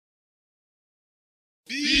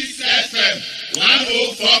Peace FM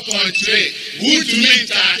 104.3. Who to me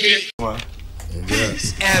talking?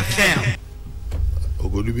 Peace FM.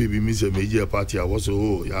 Ogodu baby miss a major party. I was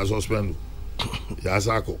ya suspend. Ya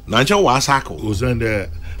sako. Nancha wa sako. Go send there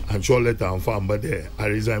and show letter and farm, but there I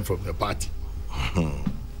resign from the party.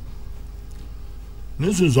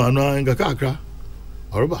 Nisunzo ana nga kakra.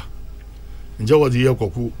 Oroba. Nja was here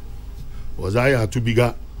koku. Was I too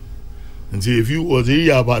bigger? And see if you was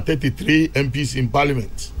here about 33 MPs in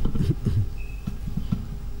parliament.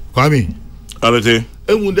 Kwame. Allotey.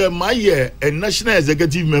 And when my year a national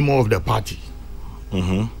executive member of the party.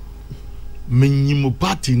 Minimum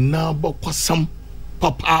party now but some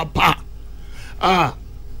papa.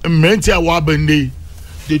 Mentia Wabende.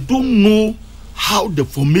 They don't know how the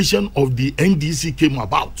formation of the NDC came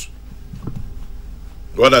about.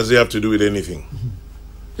 What does it have to do with anything?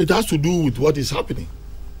 It has to do with what is happening.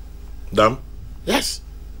 Damn. Yes.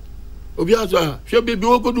 Obiaza, she be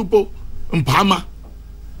okodupo mpama.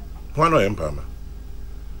 Why not Empama?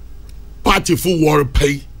 Party for war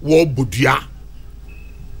pay, war budia.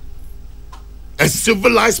 A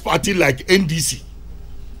civilized party like NDC.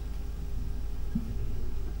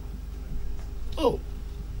 Oh.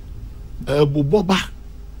 Buboba.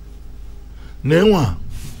 Newa.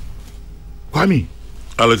 Kwame.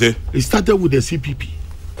 Allotey. It started with the CPP.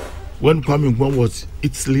 When Kwame Nkrumah was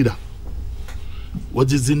its leader.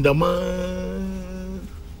 What is in the man?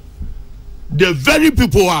 The very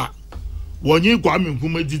people are when you Kwame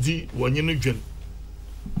Nkrumah didi when you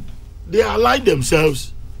they align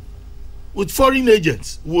themselves with foreign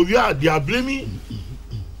agents. They are blaming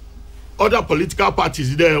other political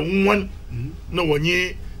parties there. One no when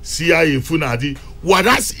you CIA Funadi.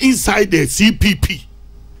 Whereas inside the CPP,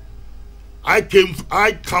 I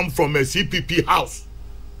come from a CPP house.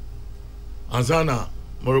 Azana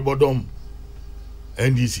Morobodom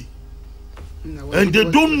NDC. And they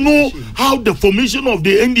don't know how the formation of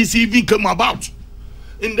the NDC even came about.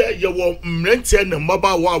 In there, you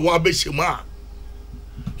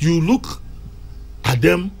you look at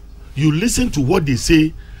them, you listen to what they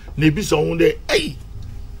say, maybe someone there, hey,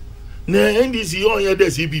 na NDC on your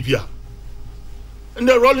CPP. And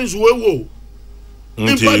the Rawlings were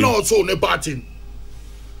in also ne party.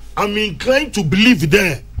 I'm inclined to believe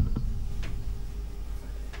there.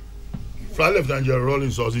 Fly left and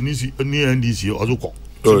Rawlings was in NDC also called.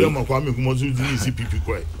 So them Kwame Nkrumah CPP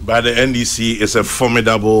quite. But the NDC is a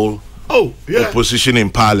formidable opposition in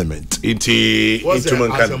parliament.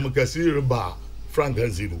 Frank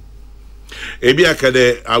Zero.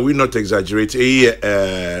 Ebiakade, are we not exaggerating?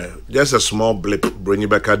 Just a small blip bring you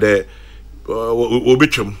back at the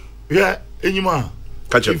obitum. Yeah, anymore.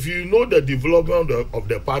 If you know the development of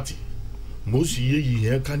the party, most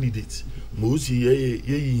ye candidates, most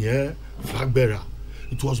ye flag bearer,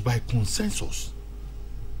 it was by consensus.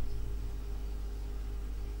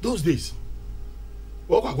 Those days,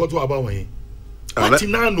 what I got to about when party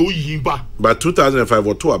now no yimba. But 2005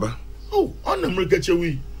 or 2 about. Oh, on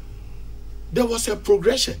the there was a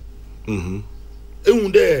progression. And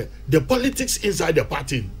the politics inside the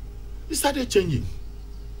party, it started changing.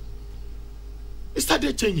 It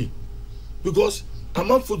started changing because I'm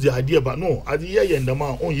not for the idea, but no, at the year and the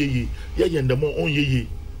man on ye, and the more on ye,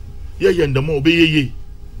 and the more be ye.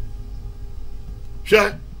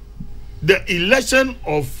 Sure, the election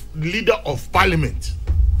of leader of parliament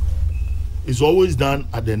is always done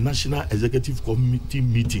at the National Executive Committee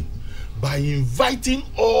meeting by inviting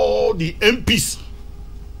all the MPs.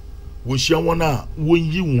 We shall wanna when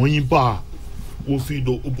you bar, we feel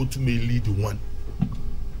the able to lead one.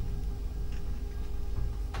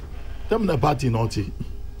 Them the party naughty.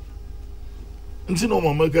 And no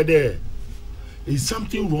America there is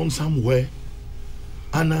something wrong somewhere.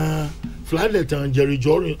 And fly letter and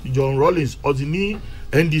John Rawlings or the knee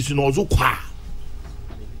NDC also qua.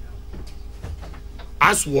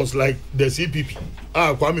 As was like the CPP.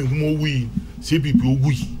 Kwame Nkrumah we CPP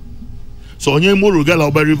we. So onye mo rogala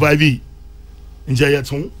oba revive in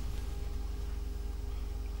Jayaton.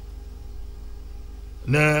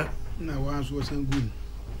 Na once was good.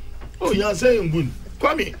 Oh, you are saying good.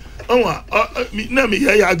 Kwame, na me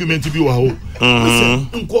hear argument to be wa ho. Listen,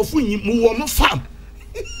 nkofu mu wo farm.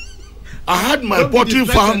 I had my poultry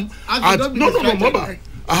farm at no.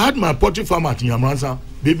 I had my poultry farm at Yamransa.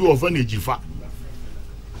 Baby of an ejifa.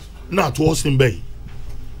 Na to Austin Bay.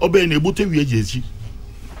 Obe na ebute wi ejeji.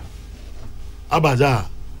 Abaza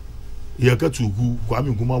yakatugu Kwame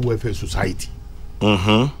Nkrumah Welfare Society.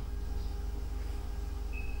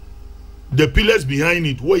 The pillars behind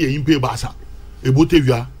it were Impe Basa,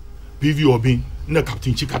 Ebotevia, PV Obin, and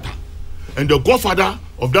Captain Chikata. And the godfather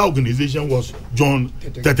of that organization was John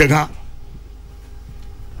Tetega.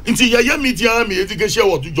 Inti ya media me education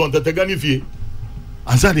what John Tategani fie.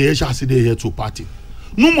 Ansa de yesha ase de here to party.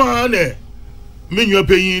 No man me nyu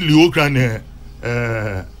paying Leokran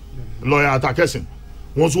lawyer Atakesin.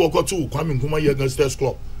 Once walk to Kwame Nkrumah Youngsters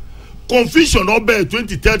Club. Confusion over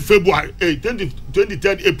 23rd February,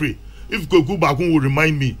 23rd April. If Koku Bakun will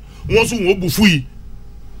remind me, once we bufui.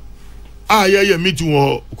 Yeah, meeting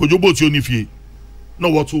or Kojobo Tionifie. No,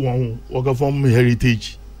 what you want, work from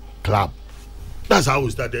Heritage Club. That's how we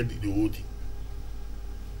started the whole thing.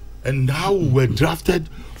 And how we were drafted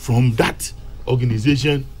from that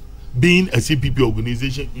organization, being a CPP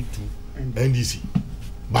organization, into NDC.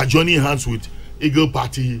 By joining hands with Eagle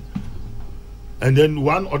Party and then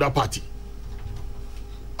one other party,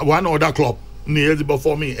 one other club, near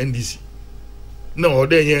before me, NDC. No,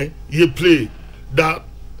 then you play that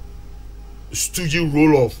stoogy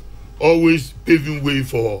role of always paving way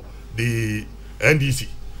for the NDC.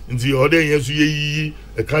 In the other years,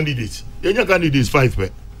 a candidate. Your candidate is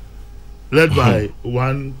 5 led by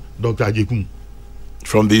one Dr. Ajekum.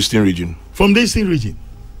 From the Eastern region. From the Eastern region.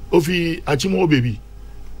 Ofi Achimo baby.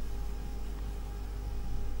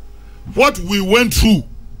 What we went through.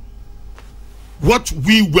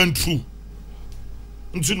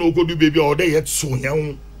 Into no go do baby or they yet so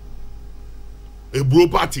young. A bro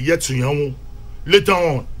party yet so young. Later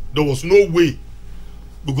on, there was no way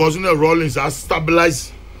because in the Rawlings has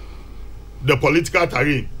stabilized the political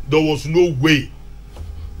terrain. There was no way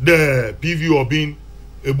the PV or being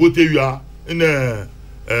a boteria in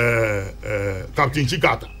Captain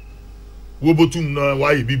Chikata Wobotum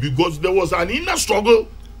why because there was an inner struggle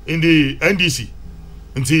in the NDC.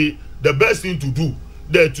 Until the best thing to do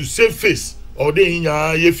there to save face or they in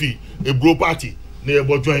Yefi a bro party near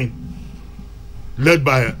join led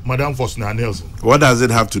by Madame Fosna Nelson. What does it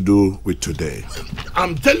have to do with today?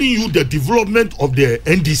 I'm telling you the development of the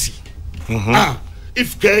NDC.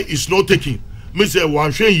 If care is not taken, Mr.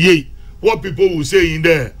 Wanshen Ye, what people will say in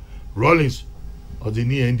there, Rawlings or the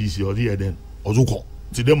new NDC or the Eden or Zuko,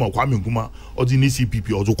 to them or Kwame Nkrumah or the new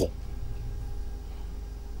CPP or Zuko.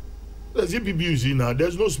 The CPP you see now,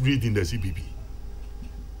 there's no spirit in the CPP.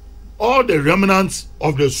 All the remnants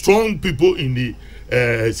of the strong people in the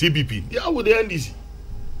CPP, they are with the NDC.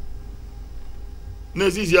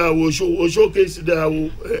 Next year will showcase the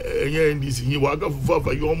NDC. He will go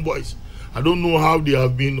for young boys. I don't know how they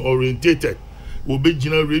have been orientated. Will be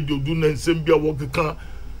general radio doing and sembia work can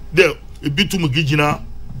there a bit to Mugijina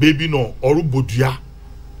baby no or Budia.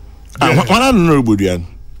 What I don't know Budian.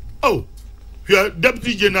 Oh, you are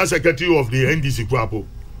Deputy General Secretary of the NDC Kwapo,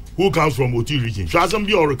 who comes from Oti region. Shazam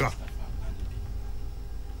be Orica.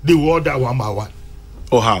 They were that one by one.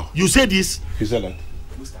 Oh, how? You said this? He said that.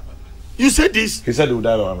 You said this? He said he would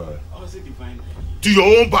die one by to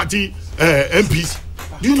your own party MPs.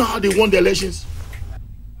 Do you know how they won the elections?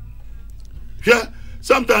 Yeah,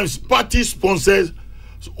 sometimes party sponsors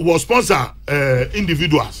will sponsor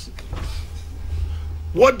individuals.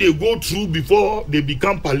 What they go through before they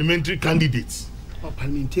become parliamentary candidates. Or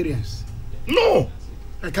parliamentarians? No.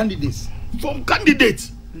 Candidates? From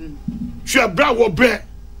candidates. Sure, bra or bread.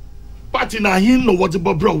 Party na him no what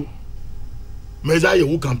about bro. Mezaya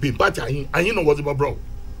who campaign party I know what about bro.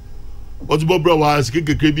 What about bro was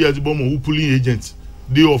KKB as bomb who pulling agents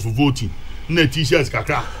day of voting. No t-shirts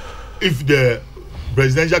kaka. If the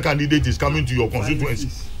presidential candidate is coming to your constituency.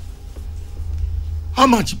 How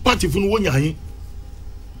much party for no one?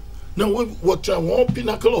 Now what one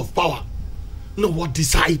pinnacle of power? No what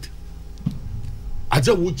decide? I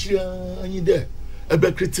just watch you there.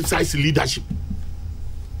 About criticize leadership.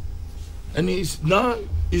 And it's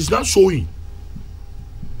not showing.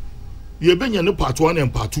 You've been in part 1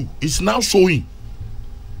 and part 2. It's now showing.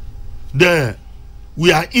 There,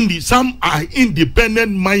 we are some are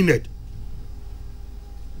independent minded.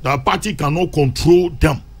 The party cannot control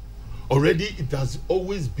them. Already, it has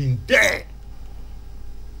always been there.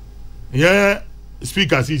 Yeah,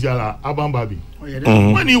 Speaker Sisiala Abambabi.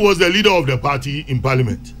 When he was the leader of the party in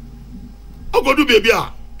Parliament. How go do baby?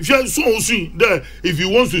 If he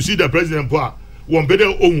wants to see the president, one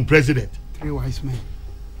better own president. 3 wise men.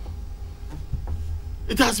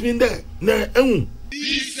 It has been there.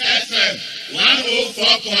 This FM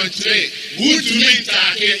 104.3. Good to meet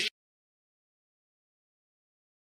Taki.